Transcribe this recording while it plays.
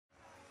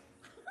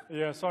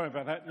Yeah, sorry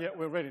about that. Yeah,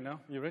 we're ready now.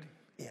 You ready?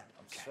 Yeah,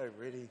 I'm so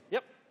ready.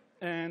 Yep.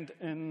 And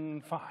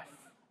in 5.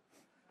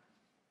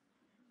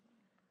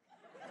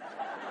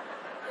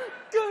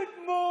 Good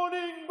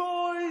morning,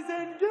 boys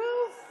and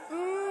girls.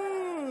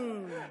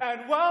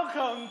 And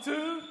welcome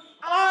to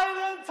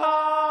Island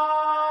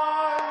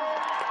Time.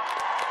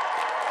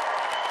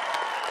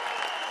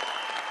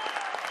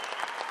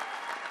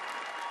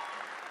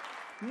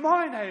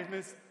 My name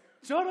is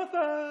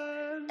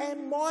Jonathan.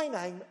 And my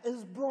name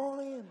is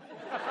Brian.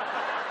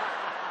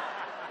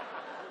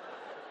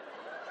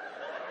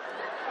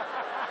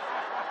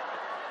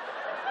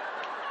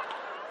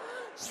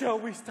 Shall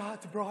we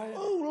start, Brian?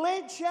 Oh,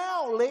 let's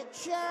shout,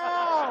 let's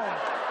shout.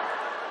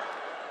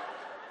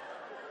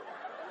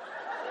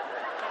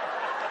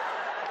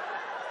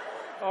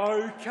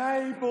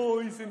 Okay,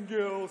 boys and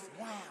girls.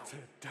 Wow.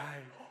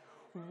 Today,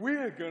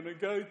 we're going to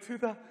go to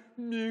the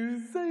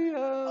museum.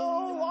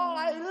 Oh,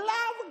 I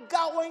love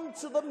going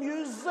to the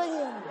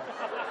museum.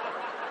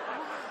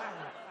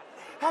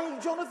 Hey,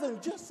 Jonathan,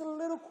 just a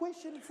little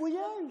question for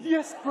you.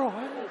 Yes,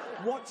 Brian.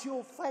 What's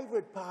your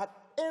favourite part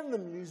in the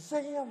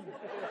museum?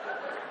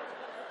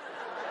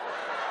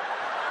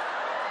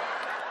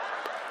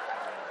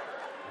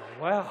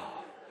 Well,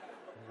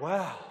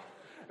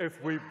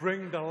 if we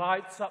bring the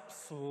lights up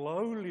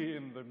slowly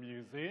in the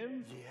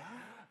museum,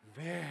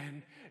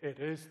 then it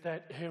is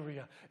that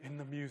area in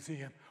the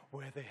museum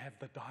where they have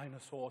the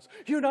dinosaurs.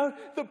 You know,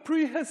 the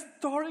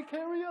prehistoric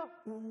area.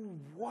 Ooh,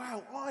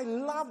 wow, I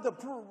love the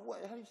how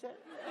do you say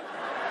it?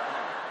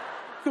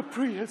 The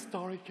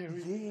prehistoric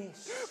area.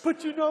 Yes.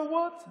 But you know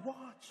what?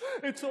 What?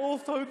 It's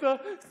also the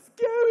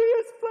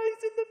scariest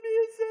place in the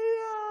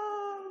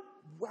museum.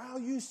 Wow,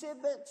 you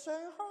said that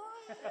so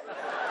high.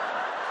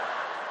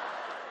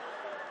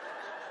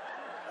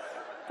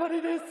 But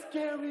it is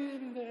scary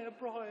in there,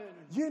 Brian.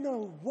 You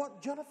know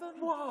what, Jonathan?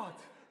 What?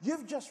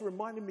 You've just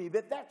reminded me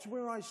that that's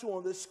where I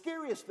saw the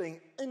scariest thing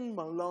in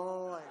my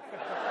life.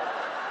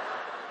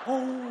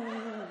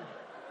 Oh,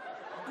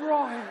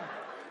 Brian,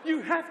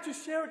 you have to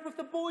share it with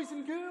the boys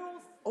and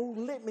girls. Oh,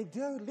 let me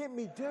do.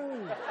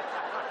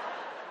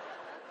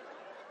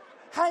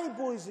 Hey,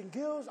 boys and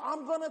girls,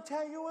 I'm going to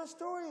tell you a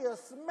story, a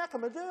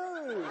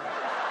smack-a-ma-doo.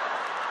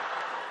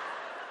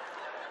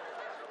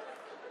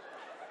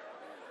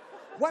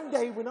 One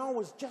day when I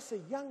was just a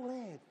young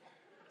lad,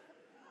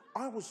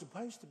 I was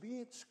supposed to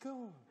be at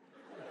school.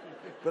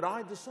 But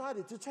I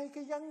decided to take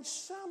a young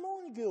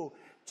Samoan girl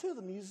to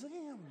the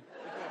museum.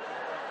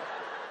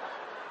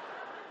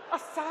 A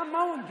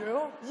Samoan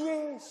girl?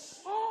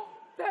 Yes. Oh,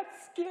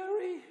 that's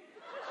scary.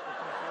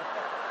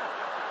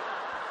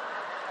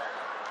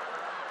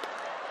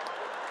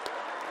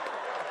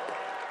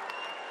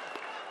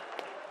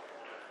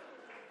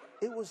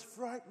 It was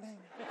frightening.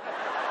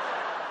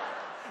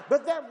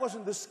 But that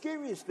wasn't the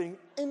scariest thing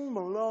in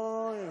my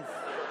life.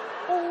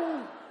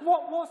 Oh,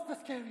 what was the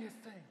scariest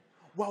thing?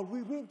 Well,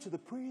 we went to the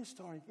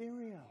prehistoric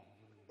area.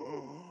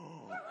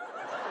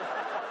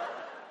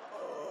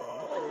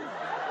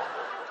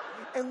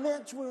 And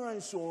that's where I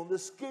saw the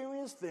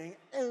scariest thing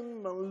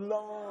in my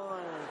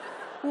life.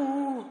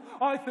 Ooh,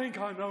 I think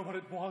I know what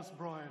it was,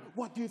 Brian.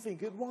 What do you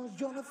think it was,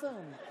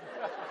 Jonathan?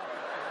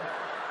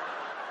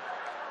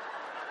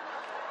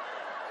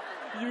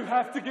 You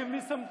have to give me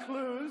some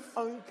clues.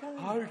 Okay.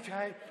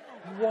 Okay.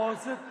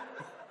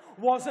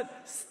 Was it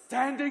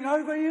standing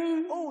over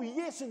you? Oh,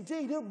 yes,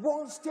 indeed. It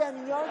was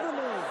standing over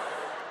me.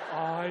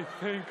 I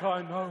think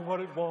I know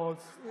what it was.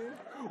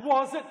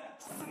 Was it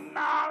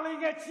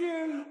snarling at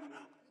you?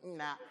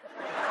 Nah.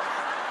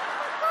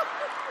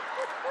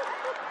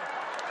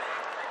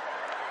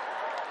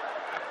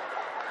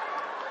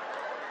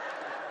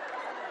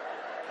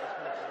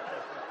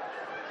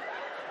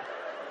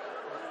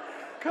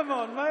 Come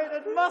on, mate.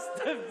 It must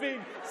have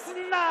been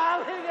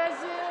snarling at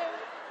you.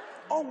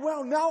 Oh,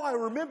 well, now I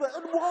remember.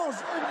 It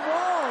was.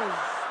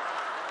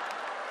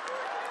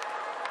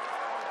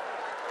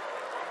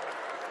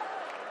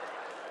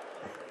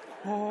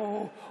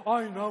 Oh,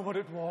 I know what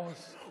it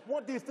was.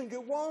 What do you think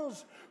it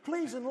was?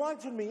 Please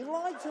enlighten me.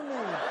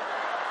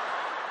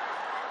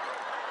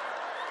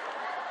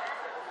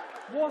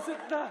 Was it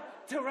the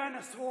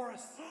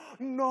Tyrannosaurus?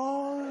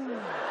 No.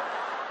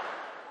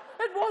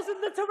 It wasn't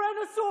the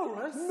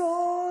Tyrannosaurus?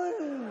 No.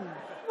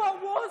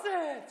 What was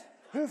it?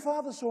 Her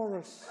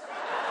fathersaurus.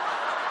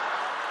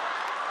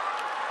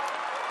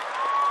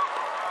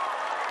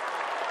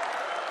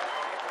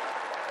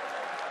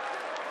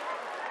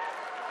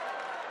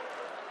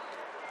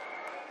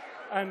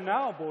 And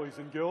now, boys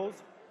and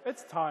girls,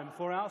 it's time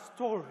for our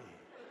story.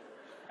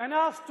 And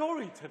our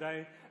story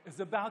today is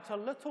about a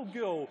little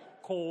girl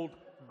called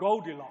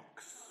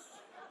Goldilocks.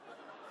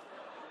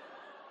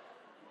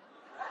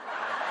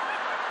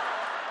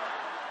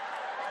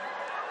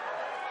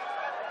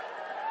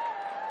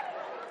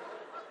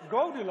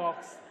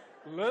 Goldilocks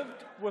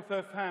lived with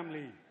her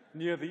family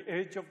near the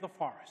edge of the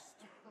forest.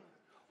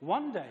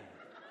 One day,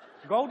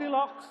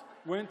 Goldilocks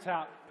went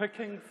out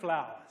picking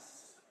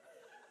flowers.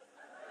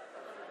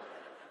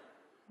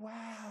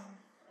 Wow.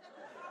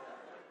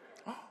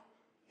 Oh,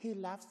 he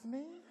loves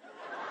me.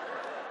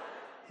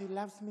 He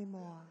loves me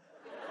more.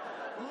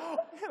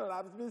 He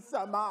loves me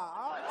so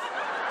much.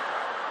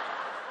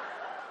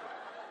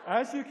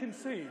 As you can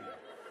see,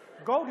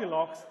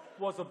 Goldilocks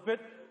was a bit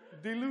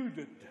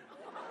deluded.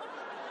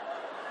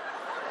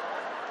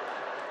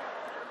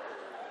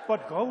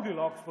 But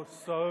Goldilocks was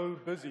so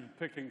busy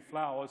picking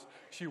flowers,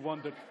 she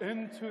wandered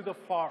into the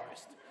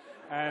forest.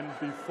 And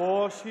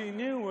before she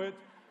knew it,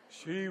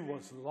 she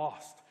was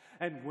lost.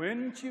 And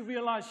when she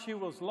realized she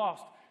was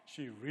lost,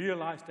 she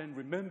realized and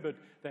remembered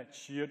that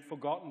she had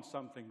forgotten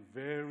something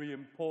very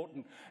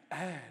important.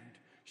 And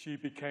she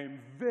became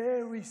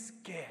very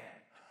scared.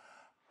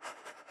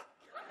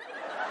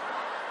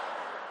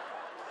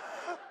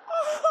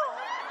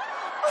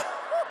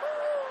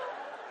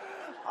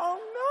 Oh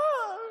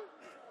no!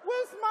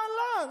 Where's my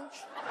lunch?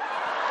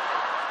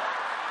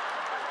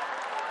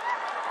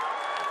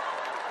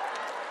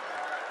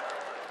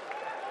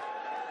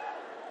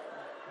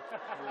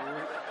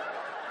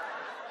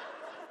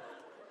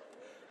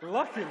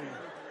 Luckily,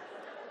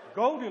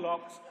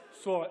 Goldilocks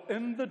saw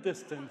in the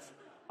distance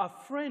a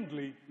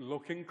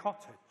friendly-looking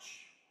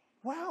cottage.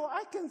 Wow,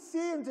 I can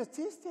see in the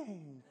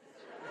distance.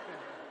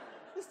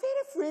 Is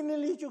that a friendly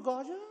little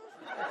cottage?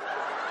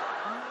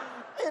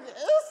 It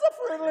is a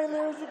friendly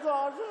little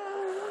cottage.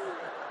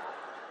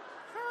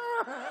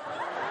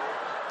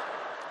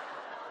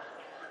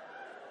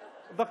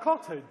 The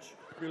cottage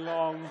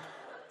belonged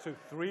to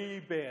 3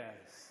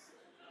 bears.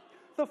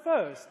 The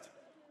first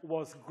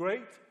was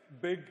Great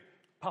Big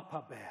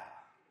Papa Bear.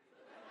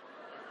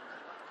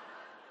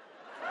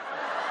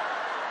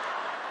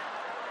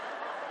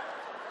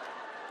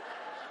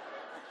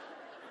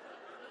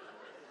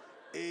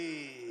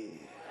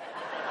 Hey,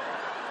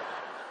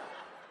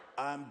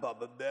 I'm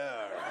Baba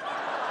Bear.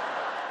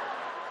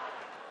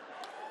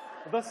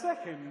 The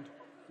second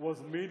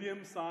was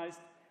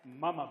medium-sized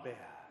Mama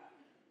Bear.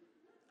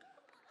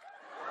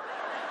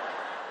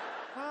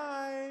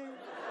 Hi.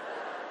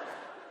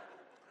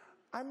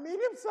 I'm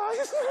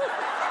medium-sized.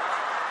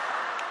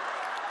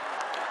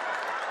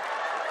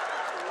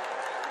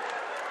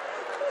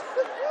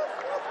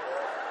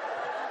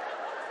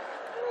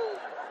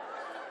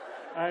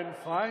 And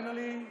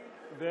finally,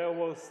 there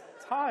was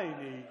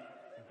tiny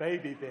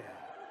Baby Bear.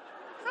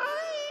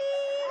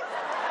 Hi.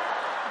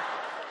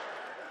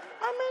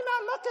 I may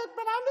not look it,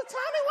 but I'm the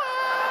tiny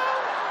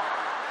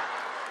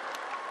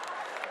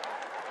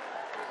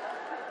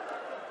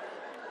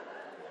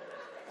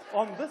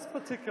one. On this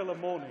particular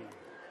morning,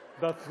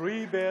 the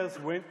 3 bears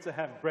went to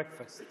have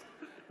breakfast.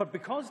 But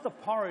because the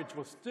porridge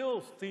was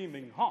still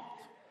steaming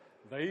hot,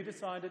 they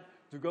decided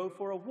to go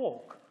for a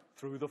walk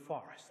through the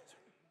forest.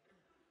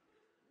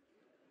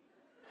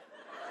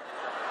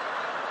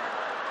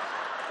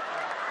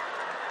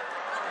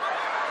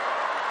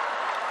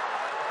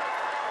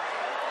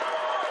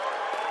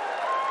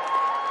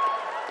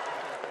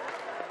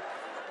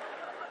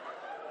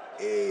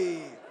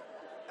 Hey,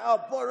 our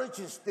porridge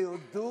is still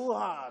too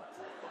hot.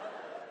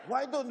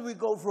 Why don't we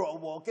go for a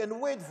walk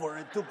and wait for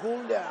it to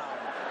cool down?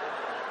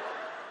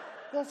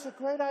 That's a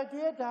great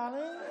idea,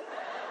 darling.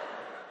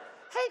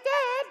 Hey,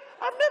 Dad,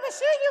 I've never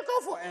seen you go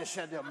for...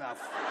 shut your mouth.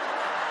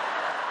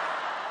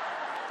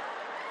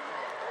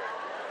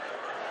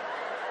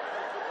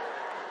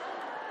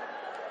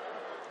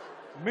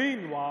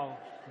 Meanwhile,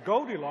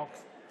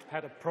 Goldilocks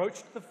had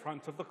approached the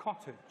front of the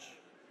cottage.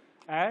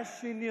 As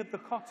she neared the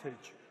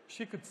cottage,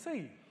 she could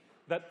see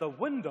that the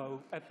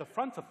window at the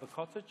front of the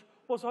cottage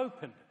was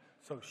open,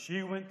 so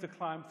she went to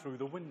climb through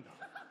the window.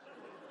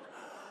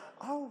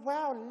 Oh,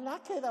 wow,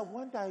 lucky the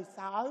windows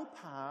are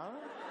open.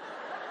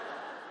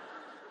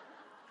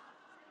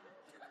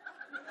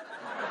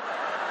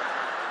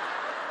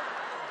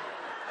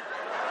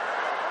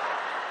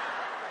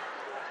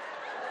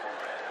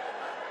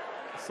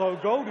 So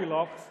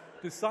Goldilocks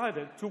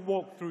decided to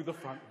walk through the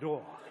front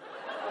door.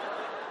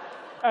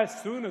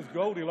 As soon as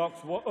Goldilocks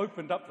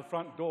opened up the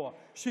front door,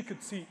 she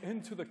could see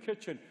into the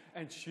kitchen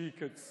and she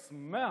could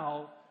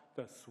smell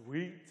the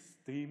sweet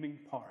steaming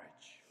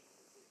porridge.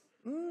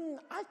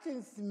 I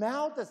can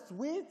smell the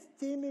sweet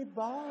steamy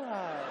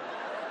porridge.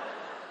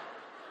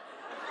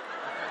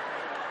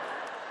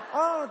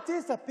 Oh,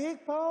 this is a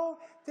big bowl,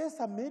 this is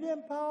a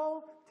medium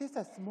bowl, this is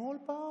a small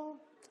bowl.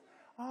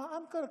 Oh,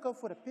 I'm gonna go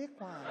for the big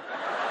one.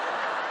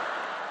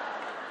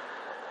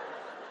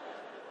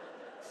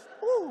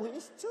 Ooh,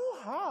 it's too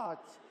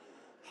hot.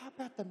 How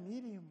about the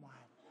medium one?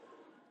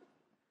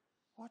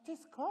 Oh, this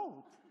is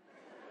cold.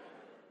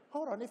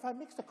 Hold on, if I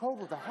mix the cold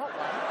with the hot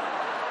one.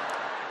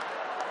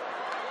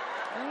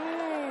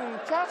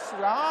 Just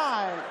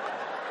right.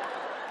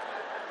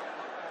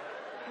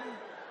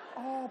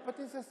 Oh, but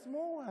there's a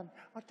small one.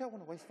 I don't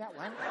want to waste that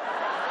one.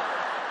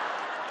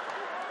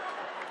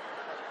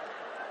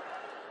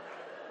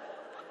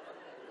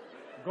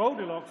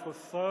 Goldilocks was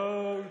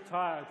so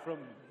tired from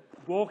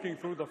walking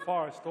through the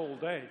forest all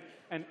day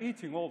and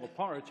eating all the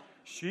porridge,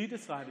 she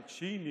decided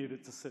she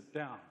needed to sit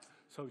down.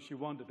 So she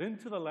wandered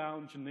into the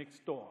lounge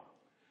next door.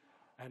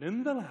 And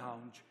in the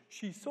lounge,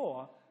 she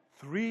saw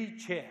 3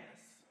 chairs.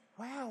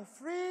 Wow,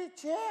 3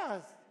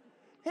 chairs.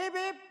 Hip,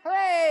 hip,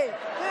 hooray!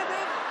 Hip,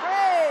 hip,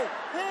 hooray!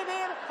 Hip,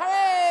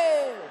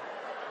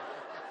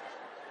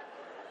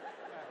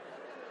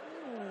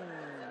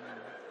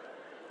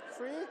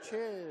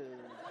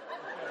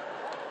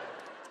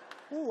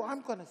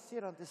 I'm going to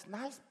sit on this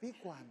nice big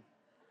one.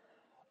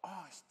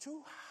 Oh, it's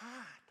too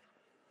hard.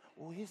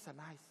 Oh, here's a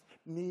nice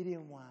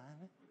medium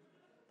one.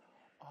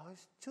 Oh,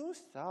 it's too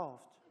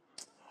soft.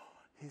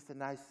 Here's a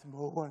nice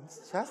small one,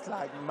 just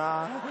like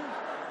mine.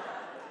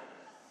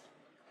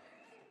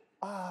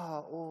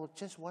 Oh,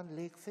 just one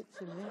leg fits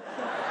in me.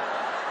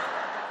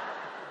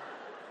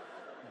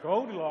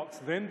 Goldilocks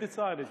then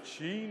decided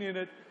she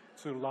needed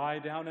to lie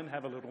down and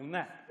have a little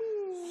nap.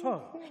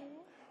 So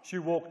she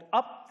walked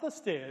up the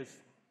stairs.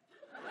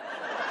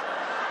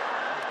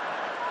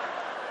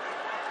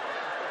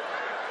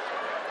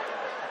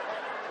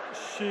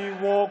 She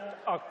walked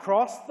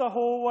across the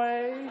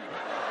hallway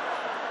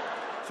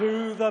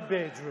to the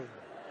bedroom.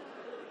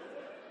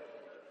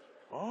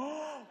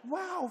 Oh,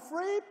 wow,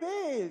 3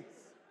 beds.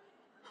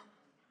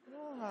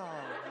 Wow.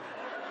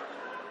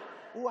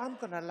 Oh, I'm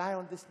going to lie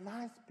on this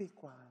nice big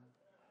one.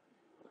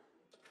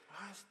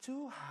 Oh, it's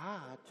too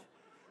hard.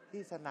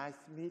 Here's a nice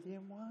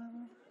medium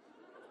one.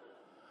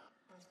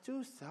 It's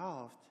too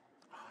soft.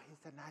 Oh,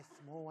 here's a nice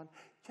small one,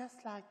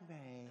 just like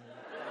me.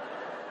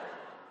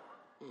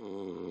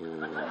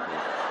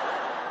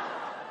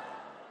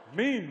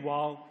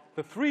 Meanwhile,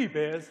 the 3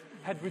 bears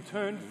had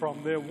returned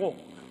from their walk.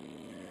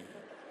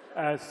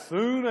 As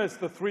soon as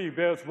the 3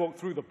 bears walked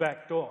through the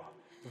back door,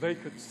 they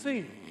could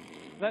see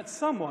that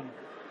someone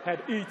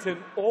had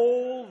eaten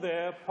all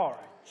their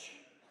porridge.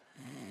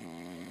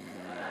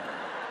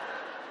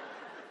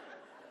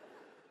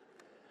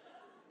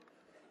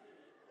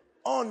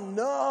 Oh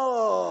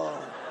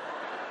no!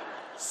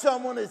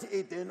 Someone is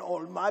eating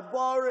all my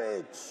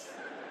porridge.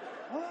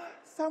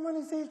 Someone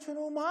is eating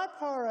all my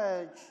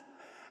porridge.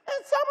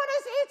 And someone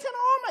is eating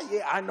all my...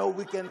 Yeah, I know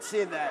we can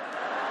see that.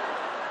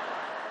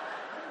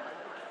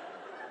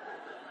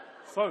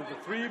 So the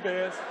 3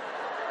 bears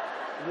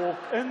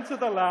walked into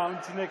the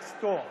lounge next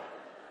door.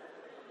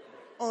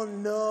 Oh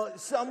no,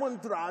 someone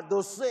tried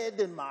to sit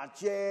in my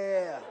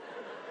chair.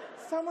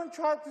 Someone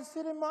tried to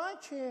sit in my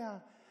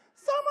chair.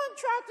 Someone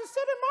tried to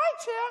sit in my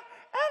chair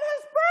and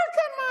has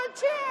broken my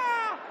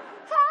chair.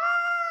 Ha!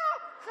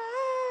 Ha!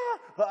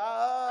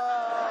 Ha!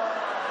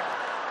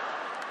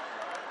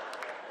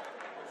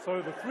 So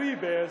the 3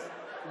 bears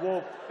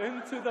walked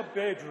into the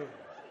bedroom.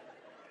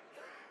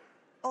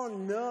 Oh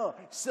no,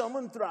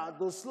 someone tried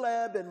to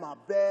sleep in my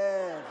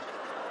bed.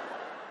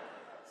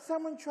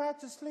 Someone tried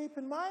to sleep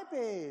in my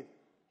bed.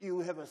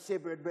 You have a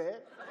separate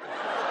bed?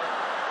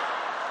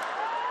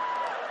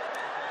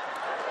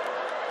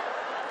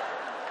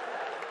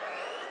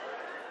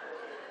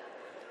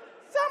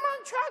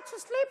 Someone tried to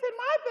sleep in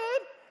my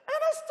bed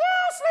and is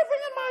still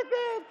sleeping in my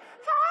bed.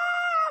 Ha!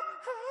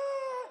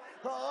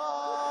 Ha!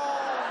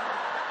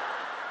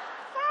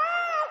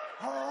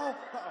 Ha!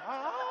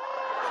 Ha!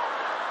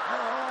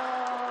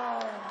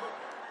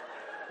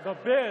 The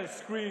bears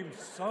screamed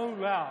so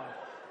loud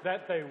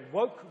that they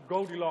woke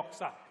Goldilocks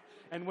up.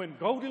 And when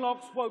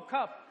Goldilocks woke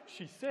up,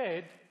 she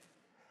said,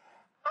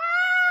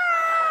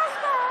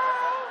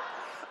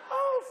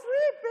 Oh,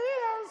 3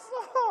 bears!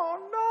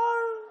 Oh,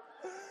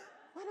 no!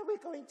 What are we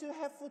going to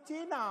have for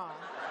dinner?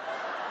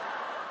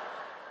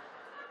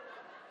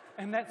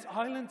 and that's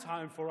island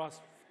time for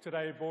us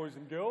today, boys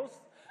and girls.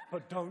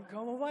 But don't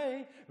go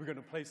away. We're going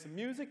to play some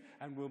music,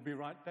 and we'll be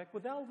right back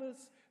with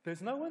Elvis.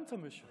 There's no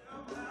intermission.